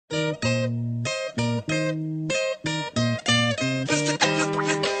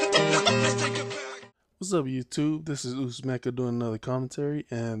What's up, YouTube? This is MECCA doing another commentary,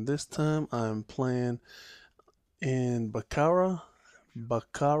 and this time I'm playing in Baccarat. I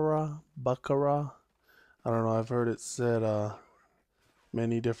don't know. I've heard it said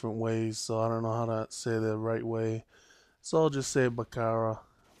many different ways, so I don't know how to say the right way. So I'll just say Baccarat,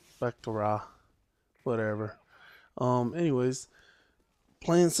 whatever. Anyways,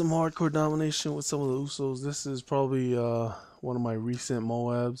 playing some hardcore domination with some of the Usos. This is probably one of my recent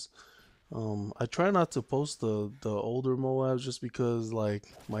Moabs. I try not to post the older Moabs just because like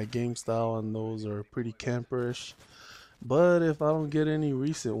my game style and those are pretty camperish. But if I don't get any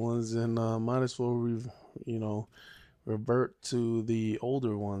recent ones, then might as well you know revert to the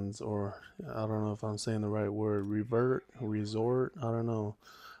older ones, or I don't know if I'm saying the right word, resort. I don't know.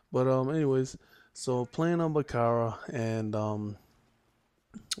 But anyways, so playing on Bakara and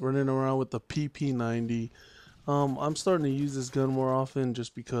running around with the PP90. I'm starting to use this gun more often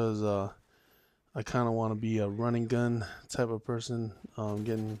just because I kind of want to be a running gun type of person.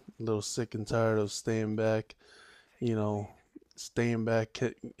 Getting a little sick and tired of staying back, you know, staying back,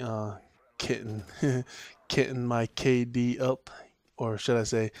 getting, getting my KD up, or should I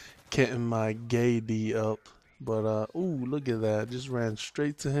say, getting my gay D up. But, ooh, look at that. Just ran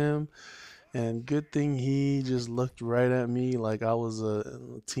straight to him. And good thing he just looked right at me like I was a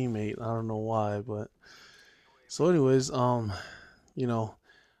teammate. I don't know why, but so anyways, you know,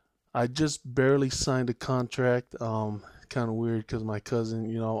 I just barely signed a contract. Kind of weird because my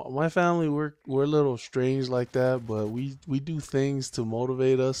cousin, my family we're a little strange like that, but we do things to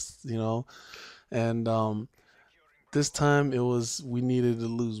motivate us, And this time it was we needed to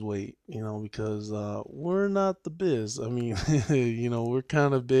lose weight, because we're not the biz. I mean, we're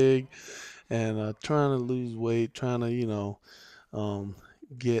kind of big and trying to lose weight, trying to, um,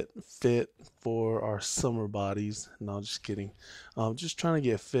 get fit for our summer bodies. No, just kidding. Just trying to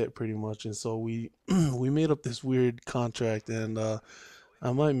get fit pretty much. And so we we made up this weird contract, and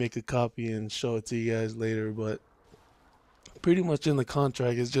I might make a copy and show it to you guys later. But pretty much in the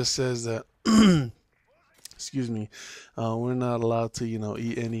contract, it just says that, excuse me, we're not allowed to,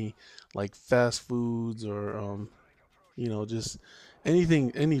 eat any like fast foods or just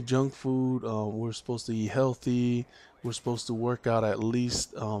anything, any junk food. We're supposed to eat healthy. We're supposed to work out at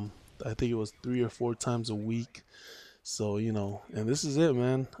least, I think it was 3 or 4 times a week. So, and this is it,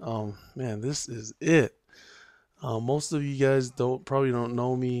 man. Man, this is it. Most of you guys probably don't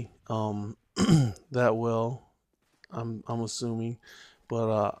know me that well. I'm assuming,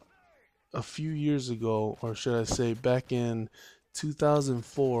 but a few years ago, or should I say, back in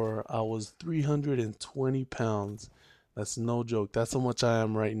 2004, I was 320 pounds. That's no joke. That's how much I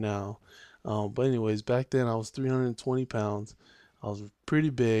am right now. But anyways, back then I was 320 pounds. I was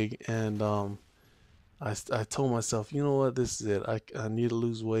pretty big, and I told myself, you know what, this is it. I need to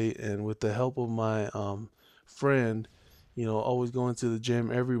lose weight, and with the help of my friend, always going to the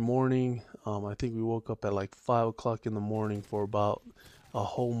gym every morning. I think we woke up at like 5 o'clock in the morning for about a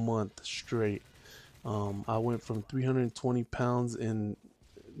whole month straight. I went from 320 pounds in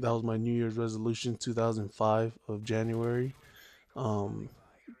that was my New Year's resolution, 2005 of January, um,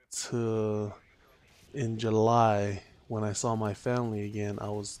 to in July when I saw my family again, I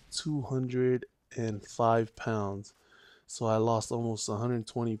was 205 pounds. So I lost almost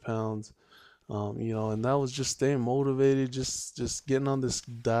 120 pounds. And that was just staying motivated, just getting on this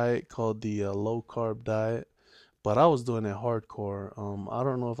diet called the low carb diet. But I was doing it hardcore. I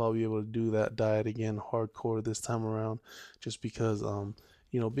don't know if I'll be able to do that diet again hardcore this time around, just because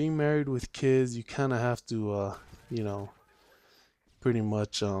being married with kids, you kind of have to you know, pretty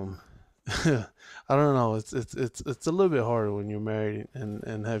much I don't know, it's a little bit harder when you're married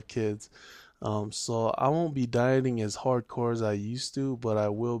and have kids. So I won't be dieting as hardcore as I used to, but I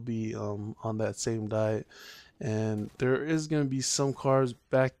will be on that same diet. And there is going to be some carbs.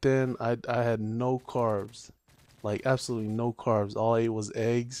 Back then I had no carbs, like absolutely no carbs. All I ate was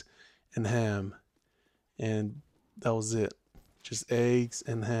eggs and ham, and that was it. Just eggs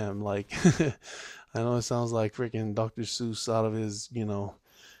and ham. Like I know it sounds like freaking Dr. Seuss out of his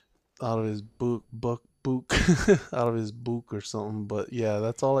book, out of his book or something. But yeah,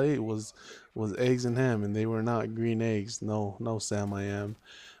 that's all I ate was eggs and ham, and they were not green eggs. No, no, Sam, I am.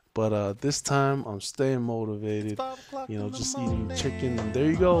 But this time I'm staying It's motivated. 5 o'clock in the Just eating chicken. morning. And there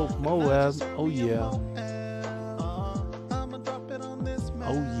you go, And I Moab. just serve Oh me a yeah, Moab. I'ma drop it on this oh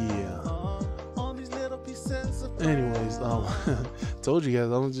man. yeah. All these little pieces of Anyways, bread. told you guys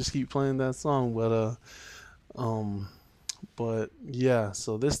I'm gonna just keep playing that song, um, but yeah.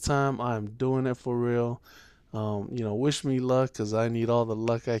 So this time I'm doing it for real. Wish me luck, cause I need all the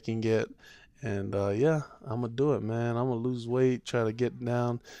luck I can get. And yeah, I'm gonna do it, man. I'm gonna lose weight, try to get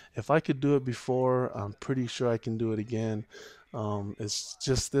down. If I could do it before, I'm pretty sure I can do it again. It's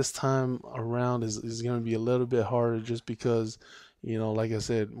just this time around is gonna be a little bit harder just because, like I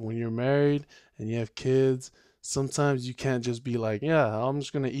said, when you're married and you have kids, sometimes you can't just be like, yeah, I'm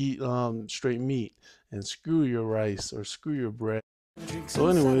just gonna eat straight meat and screw your rice or screw your bread. So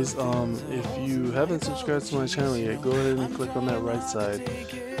anyways, if you haven't subscribed to my channel yet, go ahead and click on that right side,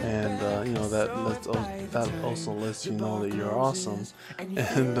 and that also lets you know that you're awesome.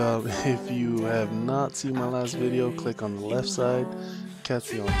 And if you have not seen my last video, click on the left side.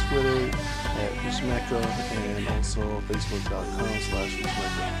 Catch me on Twitter at MECCA and also Facebook.com/MECCA.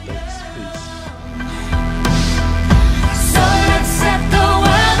 Thanks. Peace.